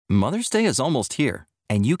Mother's Day is almost here,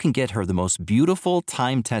 and you can get her the most beautiful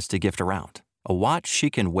time-tested gift around. A watch she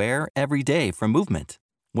can wear every day from Movement.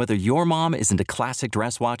 Whether your mom is into classic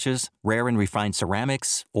dress watches, rare and refined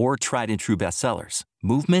ceramics, or tried and true bestsellers,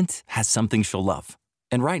 Movement has something she'll love.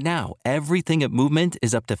 And right now, everything at Movement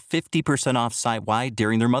is up to 50% off site-wide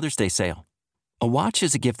during their Mother's Day sale. A watch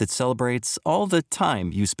is a gift that celebrates all the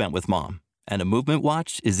time you spent with mom. And a Movement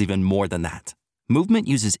watch is even more than that. Movement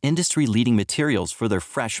uses industry-leading materials for their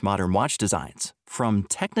fresh modern watch designs, from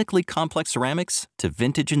technically complex ceramics to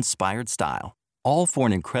vintage-inspired style. All for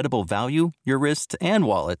an incredible value your wrist and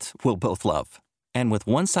wallet will both love. And with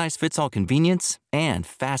one-size-fits-all convenience and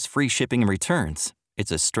fast free shipping and returns,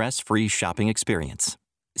 it's a stress-free shopping experience.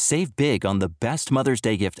 Save big on the best Mother's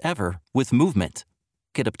Day gift ever with Movement.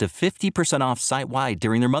 Get up to 50% off site-wide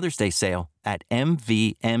during their Mother's Day sale at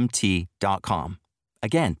mvmt.com.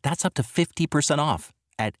 Again, that's up to 50% off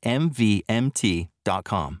at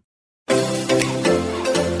mvmt.com.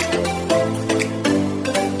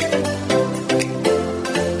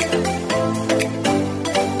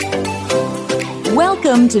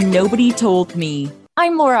 Welcome to Nobody Told Me.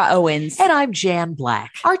 I'm Laura Owens. And I'm Jan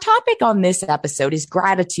Black. Our topic on this episode is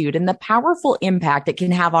gratitude and the powerful impact it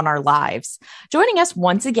can have on our lives. Joining us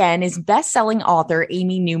once again is best-selling author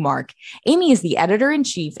Amy Newmark. Amy is the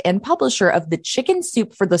editor-in-chief and publisher of the Chicken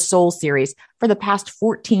Soup for the Soul series for the past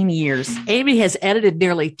 14 years. Amy has edited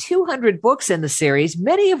nearly 200 books in the series,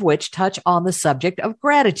 many of which touch on the subject of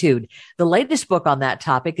gratitude. The latest book on that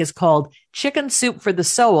topic is called Chicken Soup for the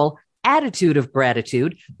Soul: Attitude of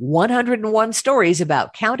Gratitude, 101 Stories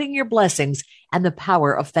About Counting Your Blessings and the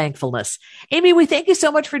Power of Thankfulness. Amy, we thank you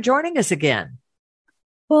so much for joining us again.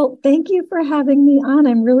 Well, thank you for having me on.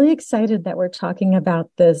 I'm really excited that we're talking about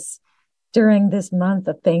this during this month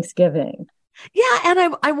of Thanksgiving. Yeah,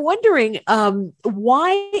 and I'm wondering,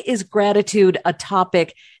 why is gratitude a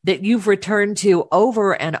topic that you've returned to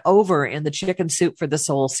over and over in the Chicken Soup for the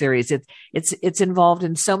Soul series? It's involved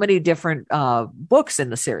in so many different books in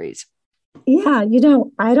the series. Yeah,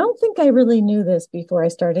 I don't think I really knew this before I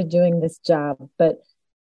started doing this job, but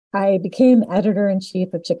I became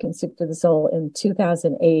editor-in-chief of Chicken Soup for the Soul in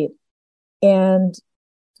 2008. And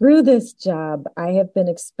through this job, I have been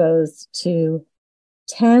exposed to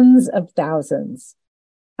tens of thousands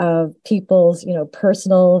of people's,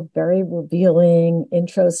 personal, very revealing,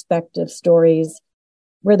 introspective stories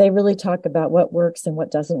where they really talk about what works and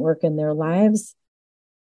what doesn't work in their lives.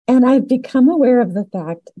 And I've become aware of the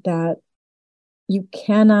fact that you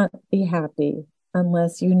cannot be happy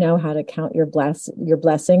unless you know how to count your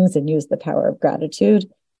blessings and use the power of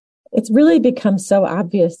gratitude. It's really become so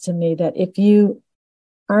obvious to me that if you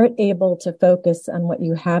aren't able to focus on what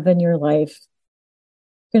you have in your life,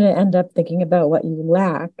 you're going to end up thinking about what you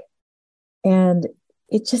lack. And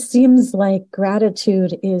it just seems like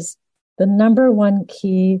gratitude is the number one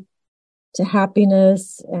key to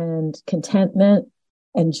happiness and contentment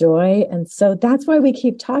and joy. And so that's why we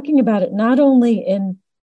keep talking about it, not only in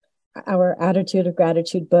our Attitude of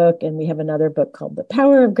Gratitude book, and we have another book called The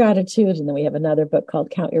Power of Gratitude, and then we have another book called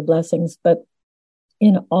Count Your Blessings, but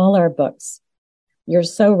in all our books. You're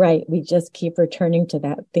so right. We just keep returning to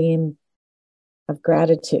that theme of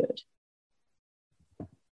gratitude.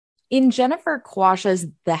 In Jennifer Quash's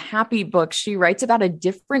The Happy Book, she writes about a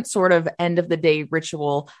different sort of end of the day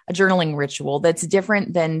ritual, a journaling ritual that's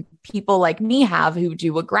different than people like me have who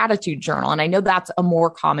do a gratitude journal. And I know that's a more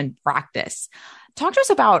common practice. Talk to us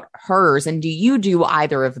about hers. And do you do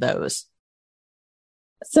either of those?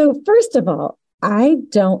 So first of all, I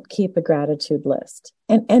don't keep a gratitude list.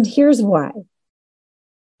 And here's why.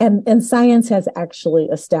 And science has actually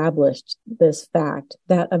established this fact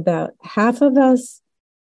that about half of us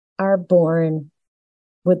are born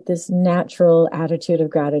with this natural attitude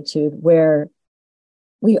of gratitude where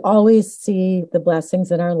we always see the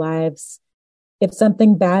blessings in our lives. If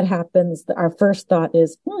something bad happens, our first thought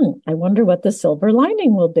is, I wonder what the silver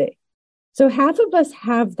lining will be. So half of us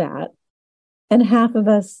have that and half of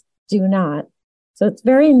us do not. So it's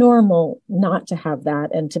very normal not to have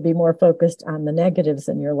that and to be more focused on the negatives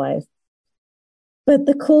in your life. But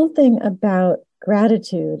the cool thing about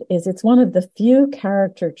gratitude is it's one of the few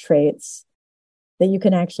character traits that you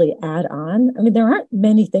can actually add on. I mean, there aren't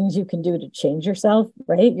many things you can do to change yourself,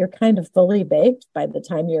 right? You're kind of fully baked by the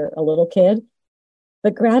time you're a little kid.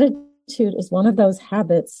 But gratitude is one of those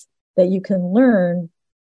habits that you can learn.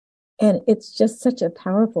 And it's just such a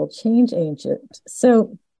powerful change agent.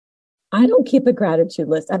 So I don't keep a gratitude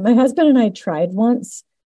list. My husband and I tried once,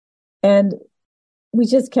 and we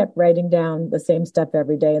just kept writing down the same stuff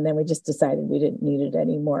every day. And then we just decided we didn't need it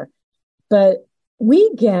anymore. But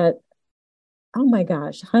we get oh my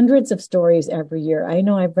gosh, hundreds of stories every year. I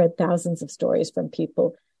know I've read thousands of stories from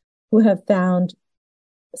people who have found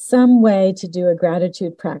some way to do a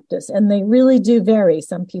gratitude practice. And they really do vary.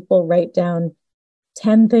 Some people write down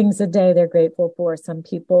 10 things a day they're grateful for. Some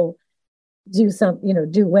people do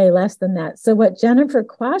way less than that. So what Jennifer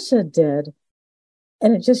Quasha did,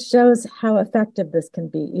 and it just shows how effective this can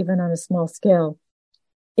be, even on a small scale,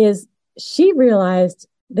 is she realized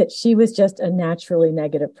that she was just a naturally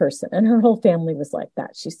negative person. And her whole family was like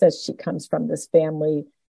that. She says she comes from this family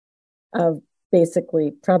of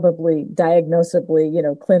basically probably diagnosably,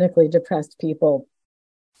 clinically depressed people.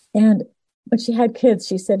 And when she had kids,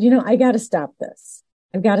 she said, I got to stop this.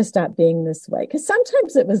 I've got to stop being this way. Because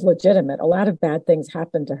sometimes it was legitimate. A lot of bad things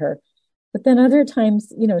happened to her. But then other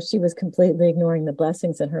times, she was completely ignoring the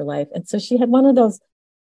blessings in her life. And so she had one of those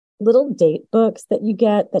little date books that you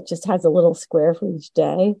get that just has a little square for each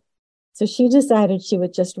day. So she decided she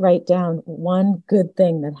would just write down one good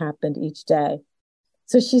thing that happened each day.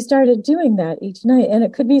 So she started doing that each night. And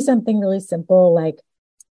it could be something really simple, like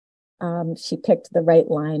she picked the right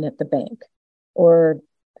line at the bank, or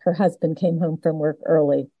her husband came home from work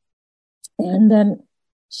early. And then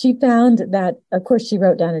she found that, of course, she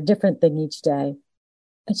wrote down a different thing each day.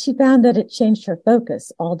 And she found that it changed her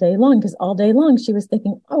focus all day long, because all day long she was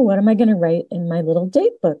thinking, oh, what am I going to write in my little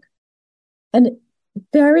date book? And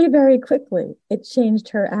very, very quickly, it changed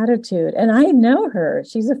her attitude. And I know her.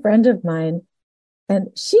 She's a friend of mine. And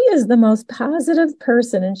she is the most positive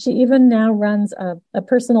person. And she even now runs a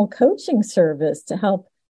personal coaching service to help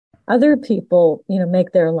other people,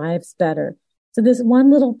 make their lives better. So this one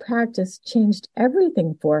little practice changed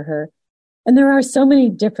everything for her. And there are so many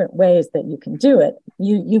different ways that you can do it.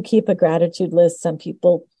 You keep a gratitude list. Some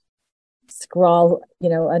people scrawl,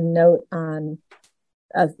 a note on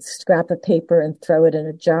a scrap of paper and throw it in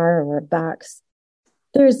a jar or a box.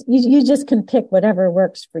 You just can pick whatever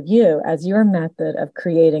works for you as your method of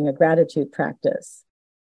creating a gratitude practice.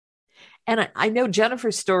 And I know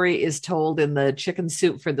Jennifer's story is told in the Chicken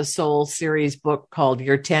Soup for the Soul series book called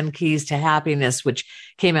Your 10 Keys to Happiness, which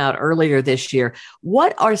came out earlier this year.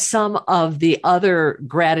 What are some of the other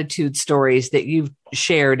gratitude stories that you've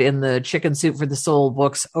shared in the Chicken Soup for the Soul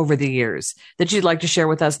books over the years that you'd like to share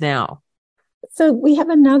with us now? So we have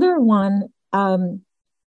another one, and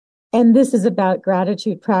this is about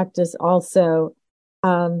gratitude practice also.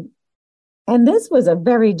 And this was a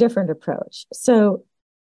very different approach. So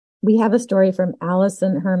we have a story from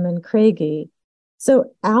Allison Herman Craigie.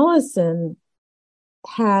 So Allison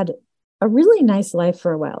had a really nice life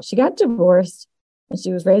for a while. She got divorced and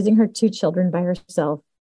she was raising her 2 children by herself,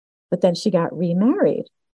 but then she got remarried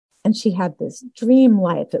and she had this dream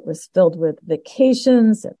life. It was filled with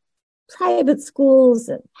vacations and private schools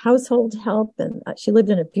and household help. And she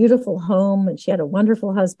lived in a beautiful home and she had a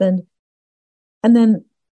wonderful husband. And then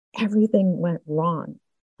everything went wrong,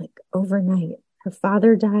 like overnight. Her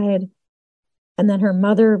father died, and then her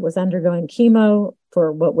mother was undergoing chemo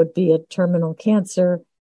for what would be a terminal cancer.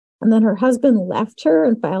 And then her husband left her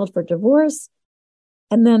and filed for divorce.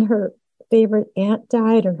 And then her favorite aunt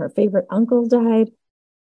died and her favorite uncle died.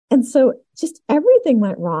 And so just everything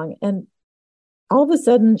went wrong. And all of a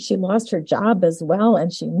sudden she lost her job as well.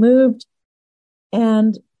 And she moved,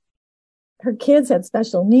 and her kids had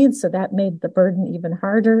special needs. So that made the burden even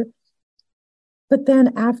harder. But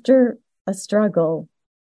then after a struggle,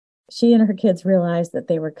 she and her kids realized that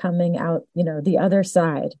they were coming out, the other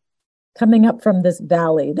side, coming up from this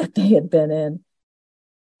valley that they had been in.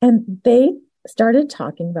 And they started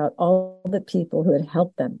talking about all the people who had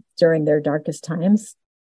helped them during their darkest times.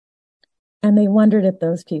 And they wondered if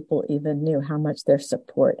those people even knew how much their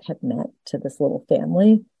support had meant to this little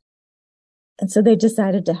family. And so they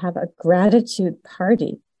decided to have a gratitude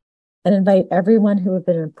party and invite everyone who had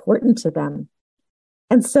been important to them.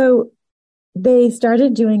 And so they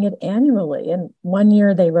started doing it annually. And one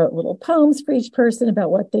year they wrote little poems for each person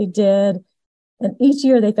about what they did. And each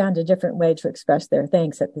year they found a different way to express their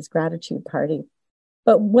thanks at this gratitude party.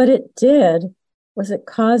 But what it did was it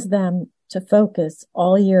caused them to focus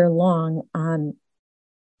all year long on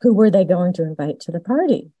who were they going to invite to the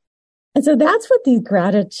party. And so that's what these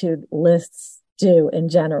gratitude lists do in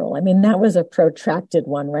general. I mean, that was a protracted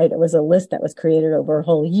one, right? It was a list that was created over a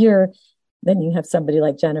whole year. Then you have somebody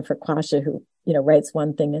like Jennifer Quasha who, writes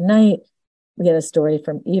one thing a night. We had a story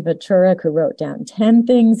from Eva Turek who wrote down 10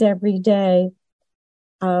 things every day.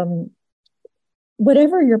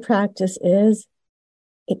 Whatever your practice is,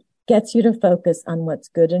 it gets you to focus on what's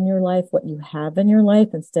good in your life, what you have in your life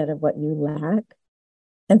instead of what you lack.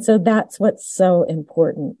 And so that's what's so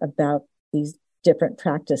important about these different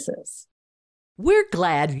practices. We're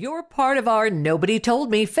glad you're part of our Nobody Told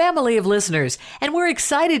Me family of listeners, and we're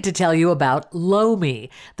excited to tell you about Lomi,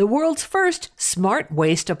 the world's first smart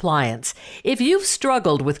waste appliance. If you've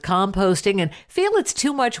struggled with composting and feel it's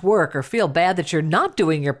too much work or feel bad that you're not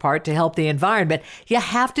doing your part to help the environment, you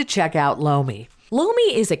have to check out Lomi.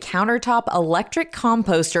 Lomi is a countertop electric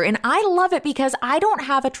composter, and I love it because I don't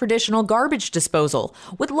have a traditional garbage disposal.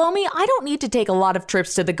 With Lomi, I don't need to take a lot of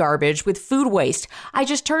trips to the garbage with food waste. I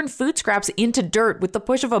just turn food scraps into dirt with the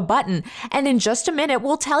push of a button. And in just a minute,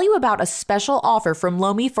 we'll tell you about a special offer from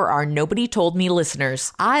Lomi for our Nobody Told Me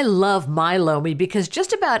listeners. I love my Lomi because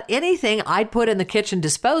just about anything I'd put in the kitchen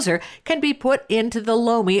disposer can be put into the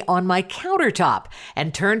Lomi on my countertop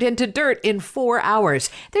and turned into dirt in 4 hours.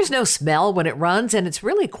 There's no smell when it runs, and it's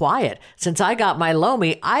really quiet. Since I got my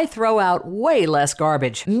Lomi, I throw out way less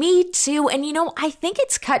garbage. Me too. And I think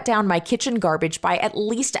it's cut down my kitchen garbage by at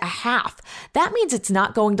least a half. That means it's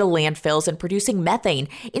not going to landfills and producing methane.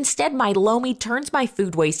 Instead, my Lomi turns my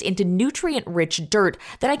food waste into nutrient-rich dirt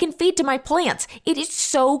that I can feed to my plants. It is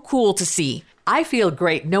so cool to see. I feel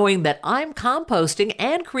great knowing that I'm composting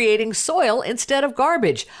and creating soil instead of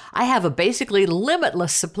garbage. I have a basically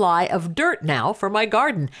limitless supply of dirt now for my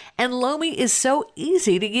garden, and Lomi is so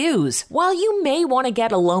easy to use. While you may want to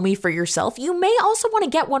get a Lomi for yourself, you may also want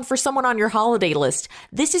to get one for someone on your holiday list.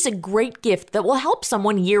 This is a great gift that will help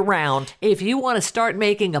someone year-round. If you want to start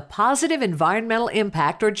making a positive environmental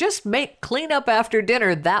impact or just make cleanup after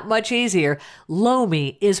dinner that much easier,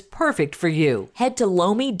 Lomi is perfect for you. Head to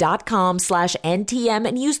lomi.com/NTM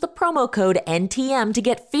and use the promo code NTM to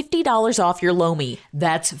get $50 off your Lomi.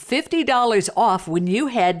 That's $50 off when you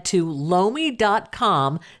head to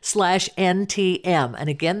lomi.com/NTM. And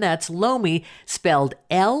again, that's Lomi spelled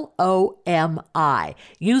LOMI.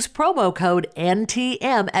 Use promo code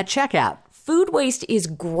NTM at checkout. Food waste is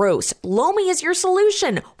gross. Lomi is your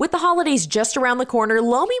solution. With the holidays just around the corner,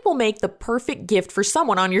 Lomi will make the perfect gift for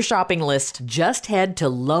someone on your shopping list. Just head to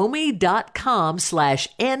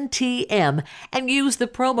lomi.com/NTM and use the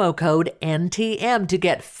promo code NTM to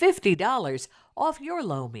get $50 off your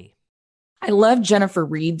Lomi. I love Jennifer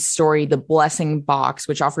Reed's story, The Blessing Box,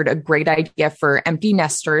 which offered a great idea for empty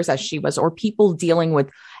nesters as she was, or people dealing with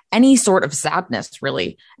any sort of sadness,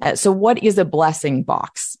 really. So what is a blessing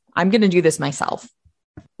box? I'm going to do this myself.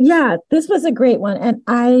 Yeah, this was a great one. And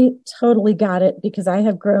I totally got it because I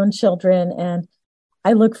have grown children and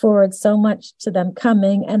I look forward so much to them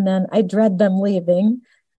coming and then I dread them leaving,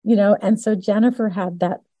 and so Jennifer had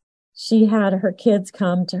that. She had her kids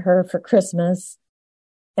come to her for Christmas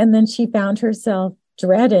and then she found herself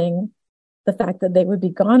dreading the fact that they would be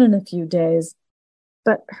gone in a few days.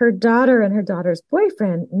 But her daughter and her daughter's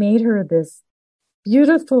boyfriend made her this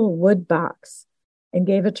beautiful wood box and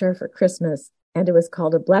gave it to her for Christmas. And it was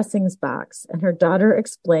called a blessings box. And her daughter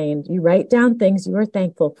explained, you write down things you are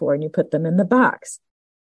thankful for and you put them in the box.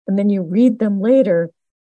 And then you read them later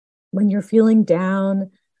when you're feeling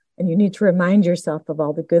down and you need to remind yourself of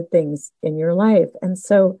all the good things in your life. And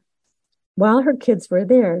so while her kids were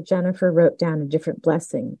there, Jennifer wrote down a different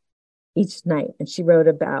blessing each night. And she wrote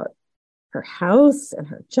about her house and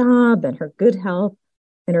her job and her good health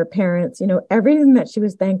and her parents, everything that she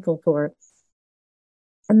was thankful for.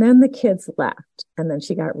 And then the kids left, and then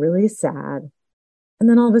she got really sad. And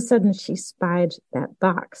then all of a sudden she spied that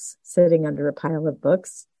box sitting under a pile of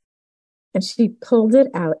books, and she pulled it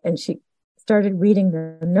out and she started reading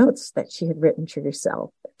the notes that she had written to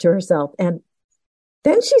herself. And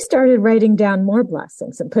then she started writing down more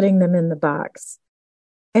blessings and putting them in the box.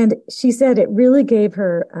 And she said it really gave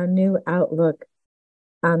her a new outlook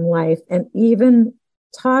on life and even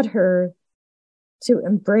taught her to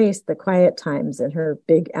embrace the quiet times in her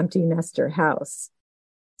big empty nester house.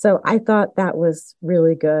 So I thought that was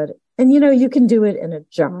really good. And, you can do it in a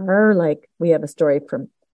jar. Like we have a story from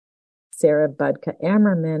Sarah Budka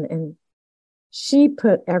Ammerman, and she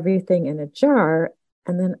put everything in a jar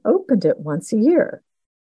and then opened it once a year.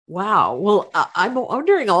 Wow. Well, I'm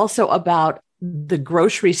wondering also about the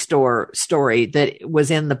grocery store story that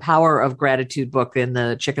was in the Power of Gratitude book in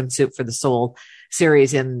the Chicken Soup for the Soul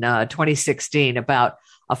series in 2016 about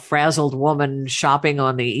a frazzled woman shopping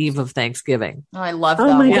on the eve of Thanksgiving. Oh, I love that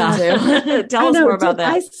one too. Tell us more about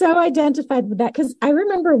that. I so identified with that because I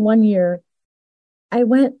remember one year I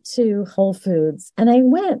went to Whole Foods and I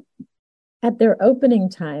went at their opening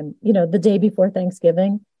time, the day before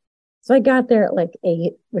Thanksgiving. So I got there at like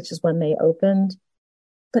 8, which is when they opened.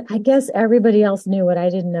 But I guess everybody else knew what I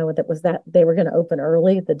didn't know, that they were going to open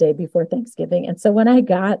early the day before Thanksgiving. And so when I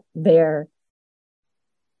got there,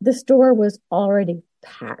 the store was already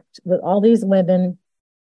packed with all these women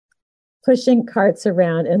pushing carts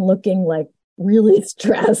around and looking like really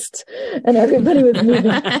stressed, and everybody was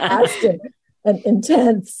moving fast and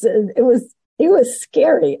intense. And it was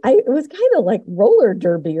scary. It was kind of like roller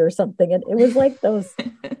derby or something. And it was like those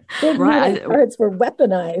big carts were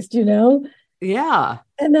weaponized, Yeah.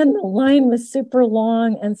 And then the line was super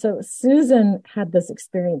long. And so Susan had this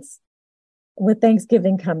experience with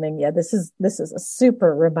Thanksgiving coming. Yeah, this is a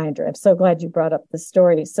super reminder. I'm so glad you brought up the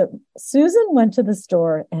story. So Susan went to the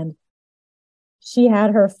store and she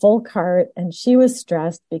had her full cart, and she was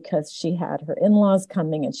stressed because she had her in-laws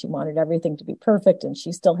coming and she wanted everything to be perfect. And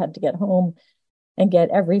she still had to get home and get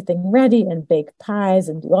everything ready and bake pies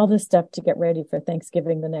and do all this stuff to get ready for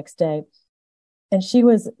Thanksgiving the next day. And she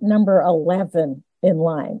was number 11 in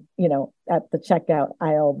line, at the checkout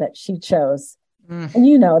aisle that she chose. And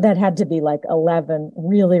that had to be like 11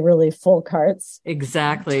 really, really full carts.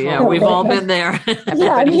 Exactly. Yeah, we've all been there.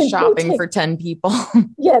 Everybody's shopping for 10 people.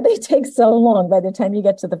 Yeah, they take so long. By the time you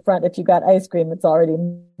get to the front, if you got ice cream, it's already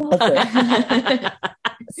melted.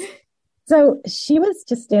 So she was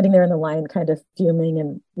just standing there in the line, kind of fuming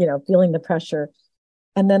and, feeling the pressure.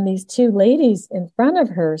 And then these two ladies in front of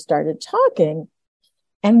her started talking.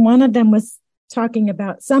 And one of them was talking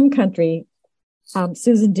about some country.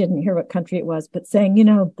 Susan didn't hear what country it was, but saying,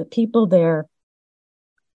 the people there,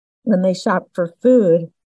 when they shop for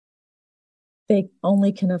food, they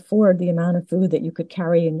only can afford the amount of food that you could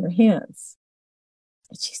carry in your hands.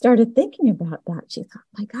 And she started thinking about that. She thought,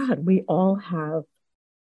 my God, we all have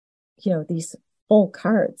these full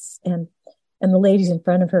carts. And the ladies in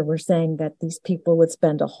front of her were saying that these people would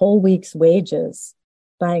spend a whole week's wages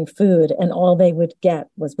buying food, and all they would get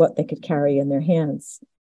was what they could carry in their hands.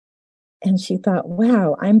 And she thought,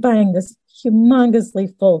 wow, I'm buying this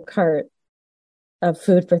humongously full cart of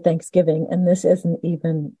food for Thanksgiving, and this isn't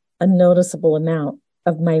even a noticeable amount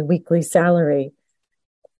of my weekly salary.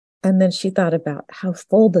 And then she thought about how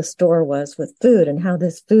full the store was with food and how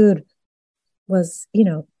this food was,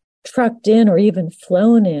 trucked in or even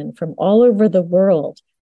flown in from all over the world,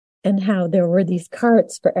 and how there were these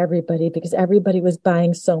carts for everybody because everybody was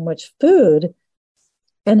buying so much food,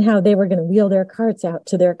 and how they were going to wheel their carts out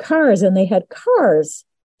to their cars, and they had cars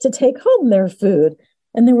to take home their food,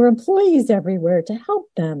 and there were employees everywhere to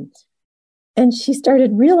help them. And she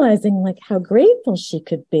started realizing like how grateful she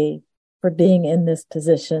could be for being in this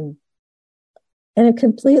position. And it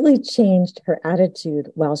completely changed her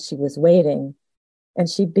attitude while she was waiting. And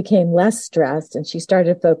she became less stressed, and she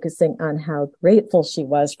started focusing on how grateful she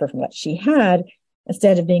was for what she had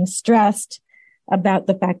instead of being stressed about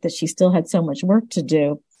the fact that she still had so much work to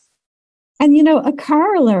do. And, a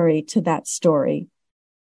corollary to that story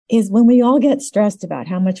is when we all get stressed about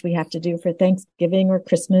how much we have to do for Thanksgiving or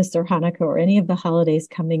Christmas or Hanukkah or any of the holidays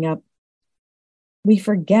coming up, we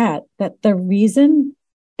forget that the reason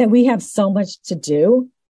that we have so much to do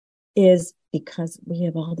is because we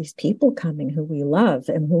have all these people coming who we love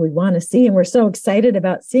and who we want to see, and we're so excited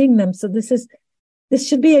about seeing them. So this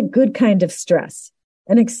should be a good kind of stress,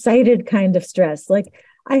 an excited kind of stress. Like,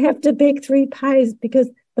 I have to bake 3 pies because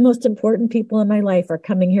the most important people in my life are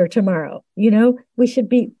coming here tomorrow. We should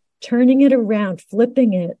be turning it around,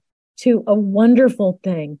 flipping it to a wonderful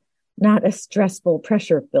thing, not a stressful,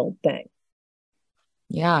 pressure-filled thing.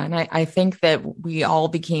 Yeah. And I think that we all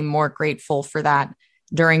became more grateful for that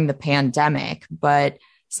during the pandemic. But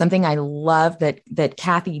something I love that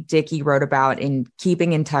Kathy Dickey wrote about in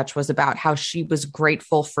Keeping in Touch was about how she was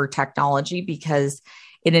grateful for technology because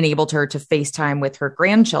it enabled her to FaceTime with her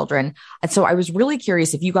grandchildren. And so I was really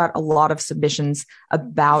curious if you got a lot of submissions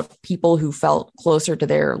about people who felt closer to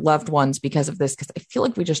their loved ones because of this, because I feel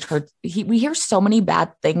like we just we hear so many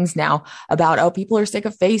bad things now about, people are sick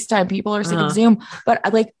of FaceTime, people are sick of Zoom. But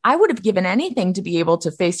I would have given anything to be able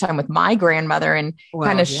to FaceTime with my grandmother and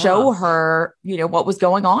kind of show her, what was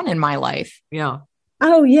going on in my life. Yeah.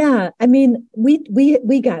 Oh, yeah. I mean,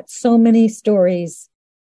 we got so many stories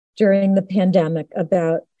during the pandemic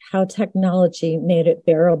about how technology made it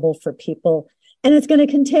bearable for people. And it's going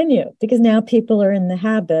to continue because now people are in the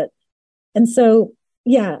habit. And so,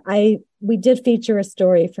 yeah, we did feature a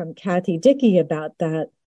story from Kathy Dickey about that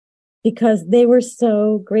because they were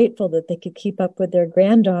so grateful that they could keep up with their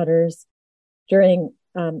granddaughters during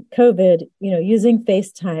COVID, using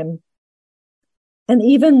FaceTime. And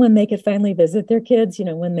even when they could finally visit their kids,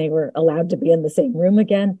 when they were allowed to be in the same room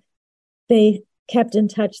again, they kept in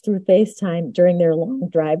touch through FaceTime during their long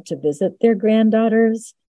drive to visit their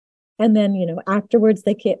granddaughters. And then, afterwards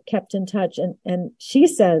they kept in touch. And she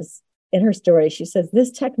says in her story, she says,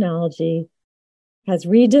 this technology has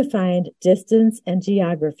redefined distance and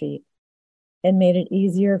geography and made it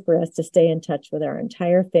easier for us to stay in touch with our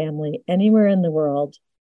entire family anywhere in the world.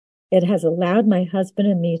 it has allowed my husband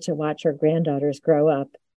and me to watch our granddaughters grow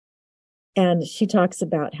up. And she talks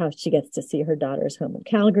about how she gets to see her daughters home in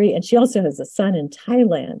Calgary. And she also has a son in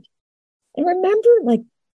Thailand. And remember, like,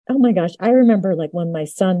 oh my gosh, I remember like when my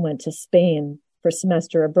son went to Spain for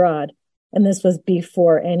semester abroad, and this was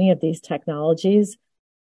before any of these technologies.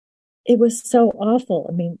 It was so awful.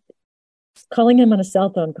 I mean, calling him on a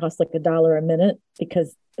cell phone cost like $1 a minute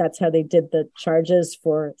because that's how they did the charges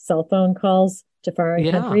for cell phone calls to foreign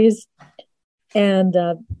countries. And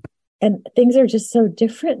things are just so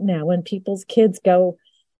different now. When people's kids go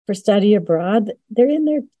for study abroad, they're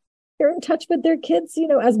in touch with their kids,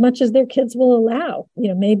 as much as their kids will allow,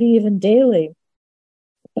 maybe even daily.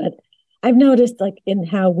 But I've noticed, like, in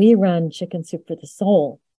how we run Chicken Soup for the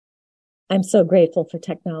Soul, I'm so grateful for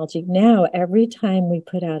technology. Now, every time we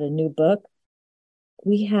put out a new book,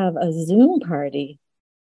 we have a Zoom party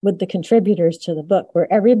with the contributors to the book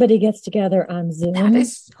where everybody gets together on Zoom. That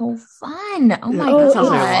is so fun. Oh my God. That sounds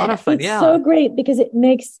like a lot of fun. It's so great because it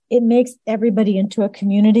makes everybody into a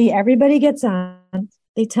community. Everybody gets on.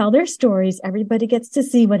 They tell their stories. Everybody gets to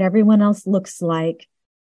see what everyone else looks like.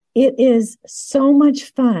 It is so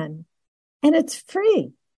much fun and it's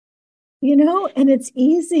free, and it's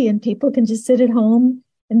easy and people can just sit at home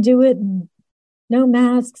and do it. And no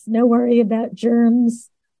masks, no worry about germs,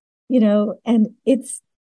 and it's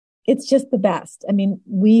just the best. I mean,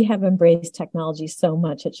 we have embraced technology so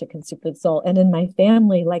much at Chicken Soup for the Soul. And in my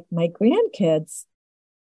family, like my grandkids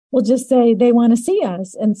will just say they want to see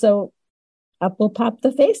us. And so up will pop the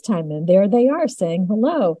FaceTime and there they are saying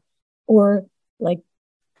hello. Or like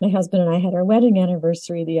my husband and I had our wedding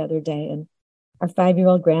anniversary the other day and our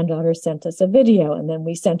 5-year-old granddaughter sent us a video and then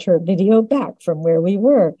we sent her a video back from where we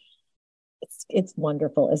were. It's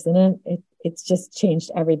wonderful, isn't it? It's just changed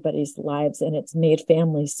everybody's lives and it's made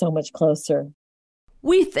families so much closer.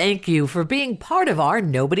 We thank you for being part of our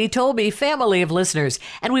Nobody Told Me family of listeners.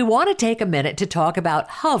 And we want to take a minute to talk about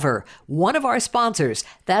Hover, one of our sponsors.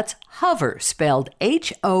 That's Hover, spelled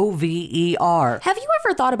Hover. Have you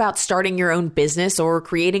ever thought about starting your own business or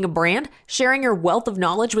creating a brand, sharing your wealth of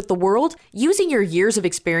knowledge with the world, using your years of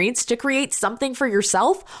experience to create something for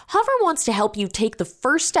yourself? Hover wants to help you take the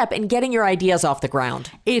first step in getting your ideas off the ground.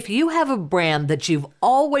 If you have a brand that you've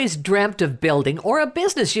always dreamt of building or a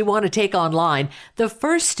business you want to take online, the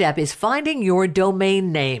first step is finding your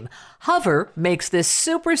domain name. Hover makes this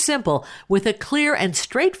super simple with a clear and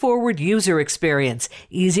straightforward user experience,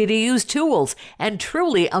 easy-to-use tools, and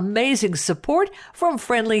truly amazing support from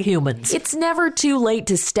friendly humans. It's never too late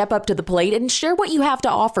to step up to the plate and share what you have to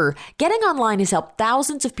offer. Getting online has helped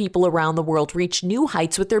thousands of people around the world reach new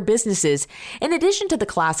heights with their businesses. In addition to the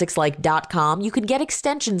classics like .com, you can get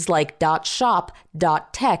extensions like .shop,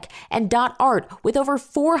 .tech, and .art with over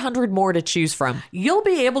 400 more to choose from. You'll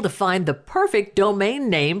be able to find the perfect domain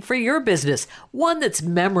name for your business, one that's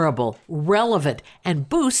memorable, relevant, and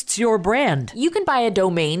boosts your brand. You can buy a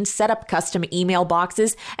domain, set up custom email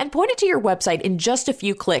boxes, and point it to your website in just a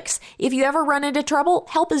few clicks. If you ever run into trouble,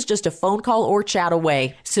 help is just a phone call or chat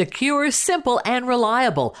away. Secure, simple, and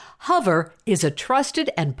reliable. Hover is a trusted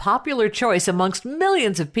and popular choice amongst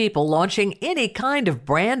millions of people launching any kind of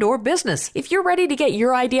brand or business. If you're ready to get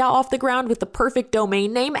your idea off the ground with the perfect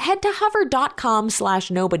domain name, head to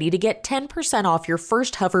hover.com/nobody to get 10% off your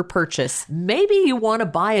first Hover purchase. Maybe you want to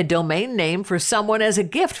buy a domain name for someone as a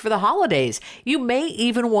gift for the holidays. You may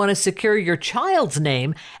even want to secure your child's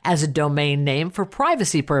name as a domain name for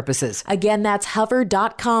privacy purposes. Again, that's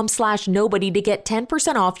hover.com/nobody to get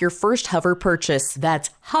 10% off your first Hover purchase.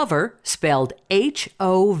 That's Hover, spelled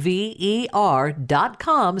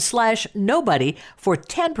HOVER.com/nobody for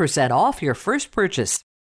 10% off your first purchase.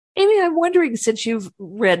 Amy, I'm wondering, since you've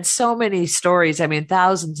read so many stories, I mean,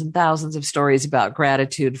 thousands and thousands of stories about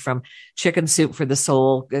gratitude from Chicken Soup for the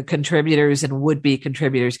Soul contributors and would-be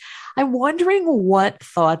contributors, I'm wondering what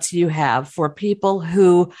thoughts you have for people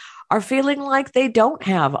who are feeling like they don't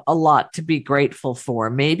have a lot to be grateful for.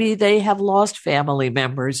 Maybe they have lost family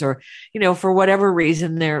members or, for whatever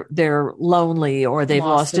reason, they're lonely or they've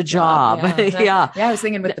lost a job. Yeah. I was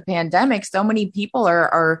thinking with the pandemic, so many people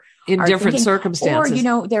are in different thinking, circumstances.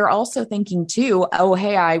 Or, they're also thinking too, oh,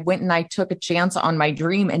 hey, I went and I took a chance on my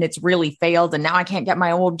dream and it's really failed. And now I can't get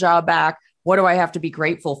my old job back. What do I have to be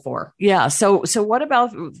grateful for? Yeah. So what about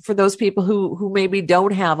for those people who maybe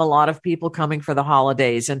don't have a lot of people coming for the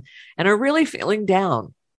holidays and are really feeling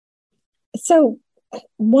down? So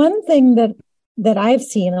one thing that I've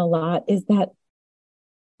seen a lot is that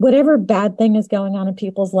whatever bad thing is going on in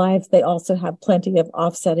people's lives, they also have plenty of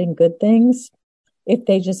offsetting good things. If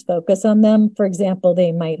they just focus on them, for example,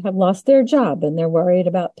 they might have lost their job and they're worried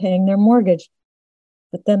about paying their mortgage.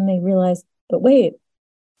 But then they realize, but wait,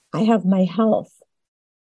 I have my health,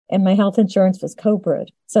 and my health insurance was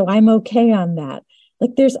Cobra'd. So I'm okay on that.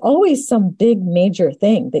 Like there's always some big major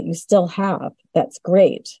thing that you still have. That's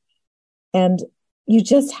great. And you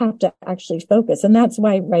just have to actually focus. And that's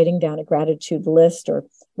why writing down a gratitude list or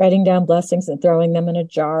writing down blessings and throwing them in a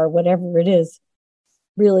jar, whatever it is,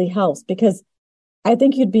 really helps, because I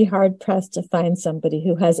think you'd be hard pressed to find somebody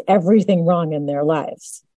who has everything wrong in their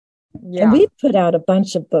lives. Yeah. And we put out a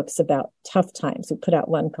bunch of books about tough times. We put out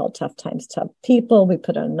one called Tough Times, Tough People. We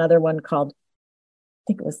put out another one called, I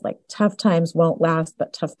think it was like Tough Times Won't Last,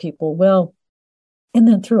 but Tough People Will. And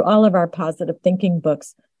then through all of our positive thinking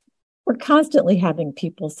books, we're constantly having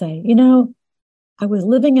people say, you know, I was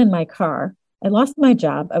living in my car. I lost my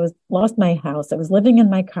job. Lost my house. I was living in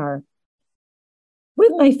my car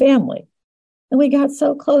with my family. And we got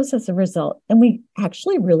so close as a result. And we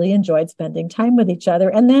actually really enjoyed spending time with each other.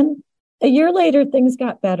 And then a year later, things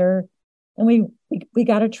got better. And we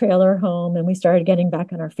got a trailer home and we started getting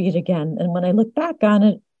back on our feet again. And when I look back on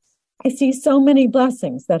it, I see so many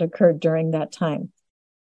blessings that occurred during that time.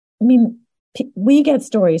 I mean, we get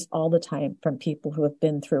stories all the time from people who have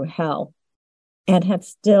been through hell and have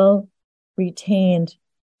still retained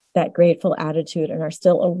that grateful attitude and are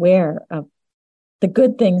still aware of the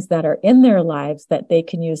good things that are in their lives that they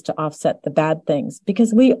can use to offset the bad things,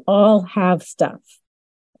 because we all have stuff.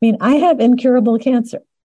 I mean, I have incurable cancer.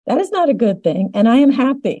 That is not a good thing. And I am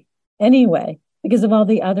happy anyway, because of all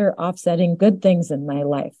the other offsetting good things in my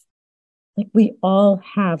life. Like we all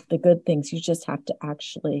have the good things. You just have to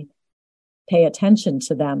actually pay attention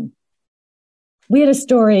to them. We had a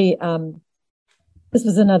story. This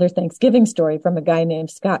was another Thanksgiving story from a guy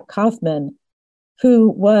named Scott Kaufman, who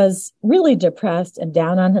was really depressed and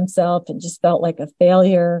down on himself and just felt like a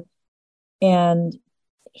failure. And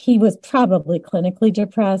he was probably clinically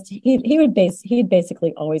depressed. He'd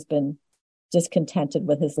basically always been discontented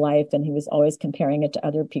with his life, and he was always comparing it to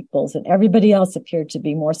other people's, and everybody else appeared to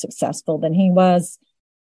be more successful than he was.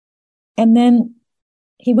 And then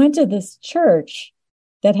he went to this church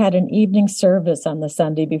that had an evening service on the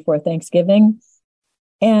Sunday before Thanksgiving,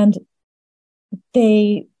 and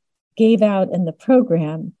they gave out in the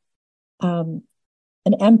program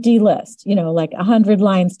an empty list, like 100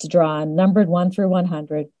 lines to draw on, numbered 1 through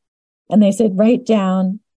 100. And they said, write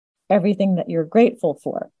down everything that you're grateful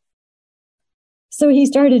for. So he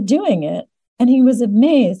started doing it, and he was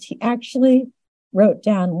amazed. He actually wrote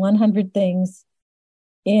down 100 things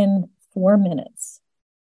in 4 minutes.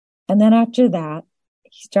 And then after that,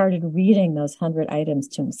 he started reading those 100 items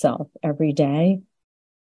to himself every day.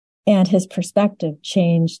 And his perspective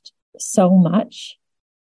changed so much.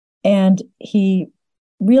 And he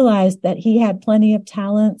realized that he had plenty of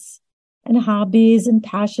talents and hobbies and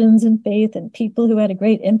passions and faith and people who had a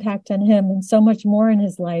great impact on him and so much more in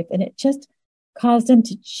his life. And it just caused him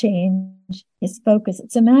to change his focus.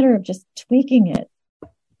 It's a matter of just tweaking it.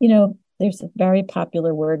 There's a very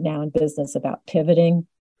popular word now in business about pivoting,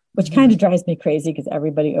 which kind of drives me crazy because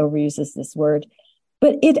everybody overuses this word.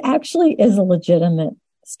 But it actually is a legitimate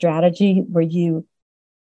strategy where you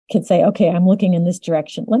can say, okay, I'm looking in this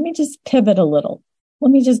direction. Let me just pivot a little.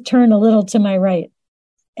 Let me just turn a little to my right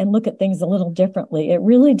and look at things a little differently. It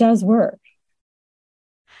really does work.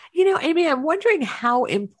 Amy, I'm wondering how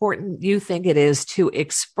important you think it is to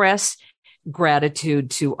express gratitude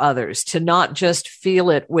to others, to not just feel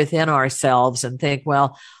it within ourselves and think,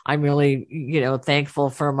 well, I'm really, thankful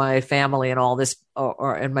for my family and all this,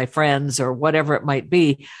 or and my friends or whatever it might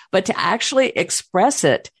be, but to actually express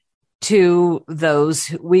it to those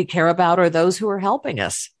we care about or those who are helping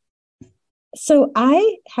us. So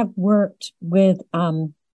I have worked with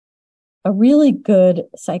a really good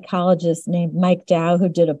psychologist named Mike Dow, who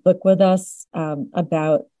did a book with us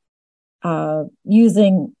about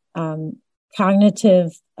using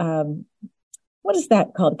cognitive, what is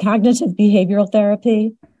that called? Cognitive behavioral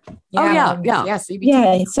therapy. Yeah. Yes.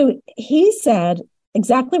 Yeah. So he said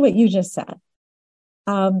exactly what you just said.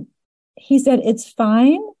 He said, it's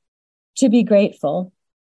fine to be grateful,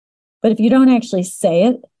 but if you don't actually say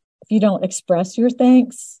it, if you don't express your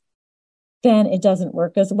thanks, then it doesn't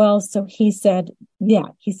work as well. So he said,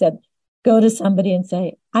 go to somebody and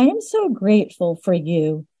say, I am so grateful for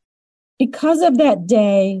you because of that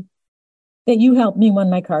day that you helped me when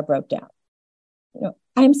my car broke down.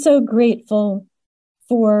 I'm so grateful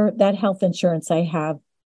for that health insurance I have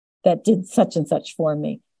that did such and such for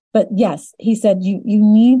me. But yes, he said, you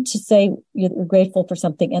need to say you're grateful for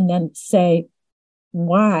something and then say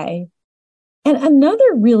why. And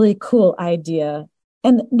another really cool idea,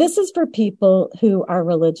 and this is for people who are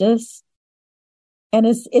religious, and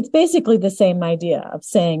it's basically the same idea of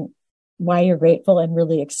saying why you're grateful and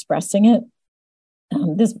really expressing it.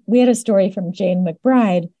 we had a story from Jane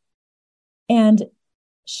McBride, and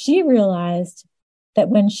she realized that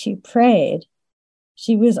when she prayed,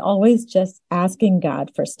 she was always just asking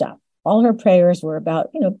God for stuff. All her prayers were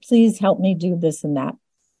about, please help me do this and that.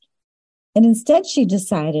 And instead, she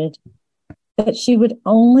decided that she would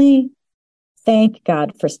only thank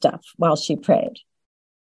God for stuff while she prayed.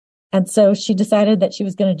 And so she decided that she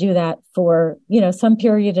was going to do that for, some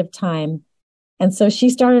period of time. And so she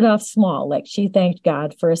started off small, like she thanked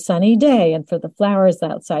God for a sunny day and for the flowers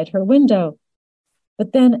outside her window.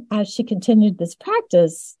 But then as she continued this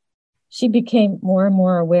practice, she became more and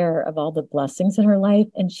more aware of all the blessings in her life.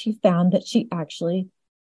 And she found that she actually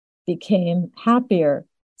became happier.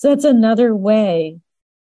 So that's another way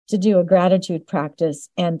to do a gratitude practice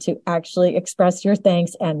and to actually express your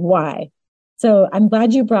thanks and why. So I'm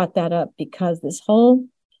glad you brought that up, because this whole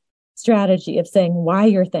strategy of saying why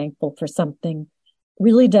you're thankful for something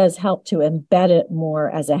really does help to embed it more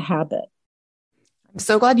as a habit. I'm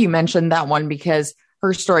so glad you mentioned that one, because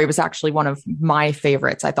her story was actually one of my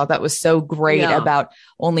favorites. I thought that was so great about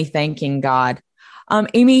only thanking God.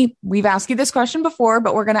 Amy, we've asked you this question before,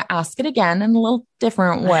 but we're going to ask it again in a little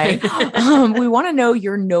different way. We want to know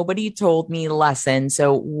your nobody told me lesson.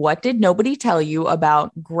 So what did nobody tell you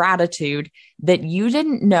about gratitude that you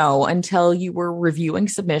didn't know until you were reviewing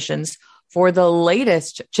submissions for the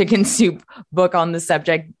latest Chicken Soup book on the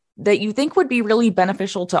subject that you think would be really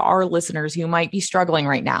beneficial to our listeners who might be struggling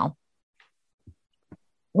right now?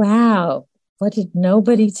 Wow. What did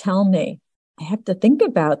nobody tell me? I have to think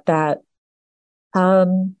about that. I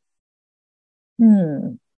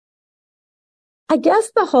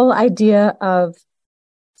guess the whole idea of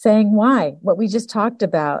saying why, what we just talked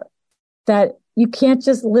about, that you can't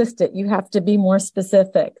just list it. You have to be more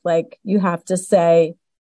specific. Like you have to say,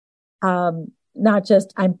 not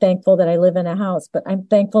just I'm thankful that I live in a house, but I'm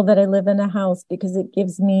thankful that I live in a house because it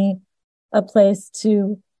gives me a place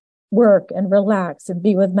to work and relax and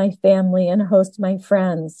be with my family and host my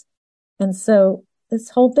friends. And so this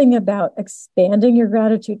whole thing about expanding your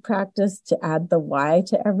gratitude practice to add the why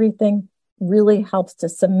to everything really helps to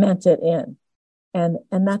cement it in. And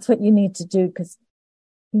that's what you need to do, because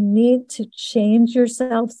you need to change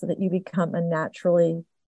yourself so that you become a naturally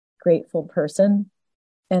grateful person.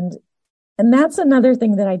 And that's another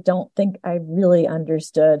thing that I don't think I really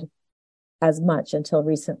understood as much until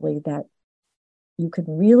recently, that you could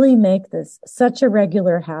really make this such a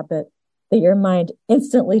regular habit that your mind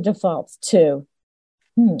instantly defaults to,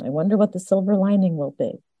 I wonder what the silver lining will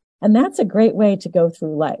be. And that's a great way to go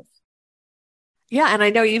through life. Yeah. And I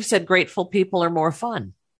know you've said grateful people are more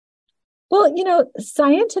fun. Well,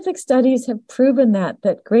 scientific studies have proven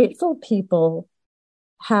that grateful people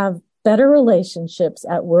have better relationships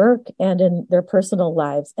at work and in their personal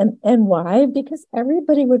lives. And why? Because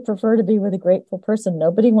everybody would prefer to be with a grateful person.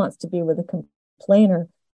 Nobody wants to be with a complainer.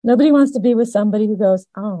 Nobody wants to be with somebody who goes,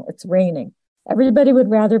 oh, it's raining. Everybody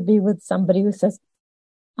would rather be with somebody who says,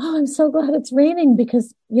 oh, I'm so glad it's raining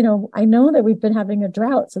because, I know that we've been having a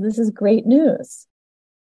drought. So this is great news.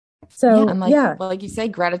 So, like you say,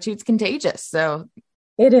 gratitude's contagious. So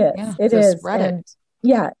it is. Yeah, it so is. Spread and it.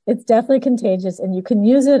 Yeah, it's definitely contagious. And you can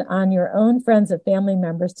use it on your own friends and family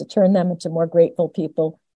members to turn them into more grateful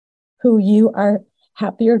people who you are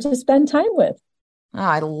happier to spend time with. Oh,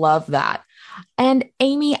 I love that. And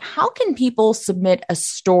Amy, how can people submit a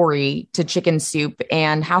story to Chicken Soup,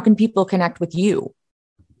 and how can people connect with you?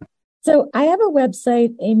 So I have a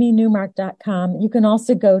website, amynewmark.com. You can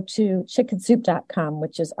also go to chickensoup.com,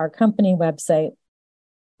 which is our company website.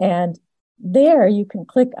 And there you can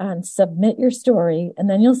click on submit your story, and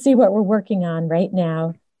then you'll see what we're working on right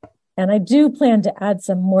now. And I do plan to add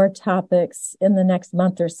some more topics in the next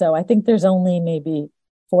month or so. I think there's only maybe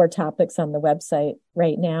 4 topics on the website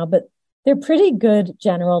right now, but they're pretty good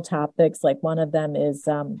general topics. Like one of them is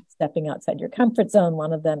stepping outside your comfort zone.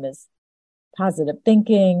 One of them is positive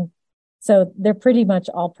thinking. So they're pretty much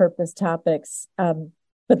all-purpose topics,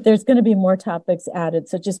 but there's going to be more topics added.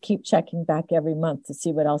 So just keep checking back every month to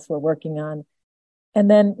see what else we're working on.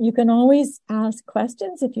 And then you can always ask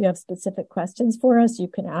questions. If you have specific questions for us, you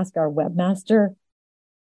can ask our webmaster,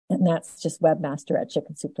 and that's just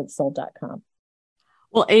webmaster@chickensoupforthesoul.com.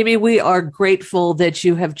 Well, Amy, we are grateful that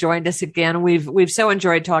you have joined us again. We've so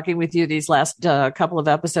enjoyed talking with you these last couple of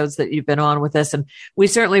episodes that you've been on with us, and we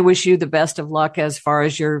certainly wish you the best of luck as far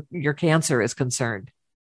as your cancer is concerned.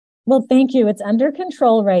 Well, thank you. It's under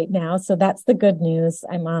control right now, so that's the good news.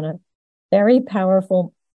 I'm on a very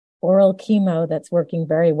powerful oral chemo that's working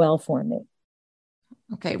very well for me.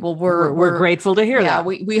 Okay, well, we're grateful to hear that.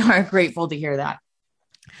 We are grateful to hear that.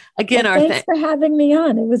 Again, thanks for having me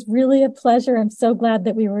on. It was really a pleasure. I'm so glad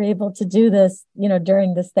that we were able to do this,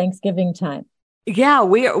 during this Thanksgiving time. Yeah,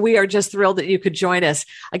 we are just thrilled that you could join us.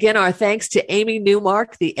 Again, our thanks to Amy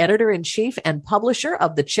Newmark, the editor-in-chief and publisher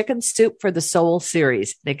of the Chicken Soup for the Soul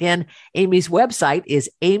series. And again, Amy's website is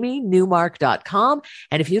amynewmark.com.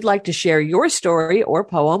 And if you'd like to share your story or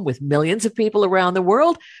poem with millions of people around the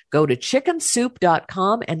world, go to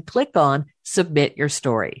chickensoup.com and click on Submit Your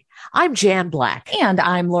Story. I'm Jan Black. And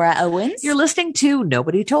I'm Laura Owens. You're listening to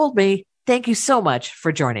Nobody Told Me. Thank you so much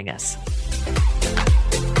for joining us.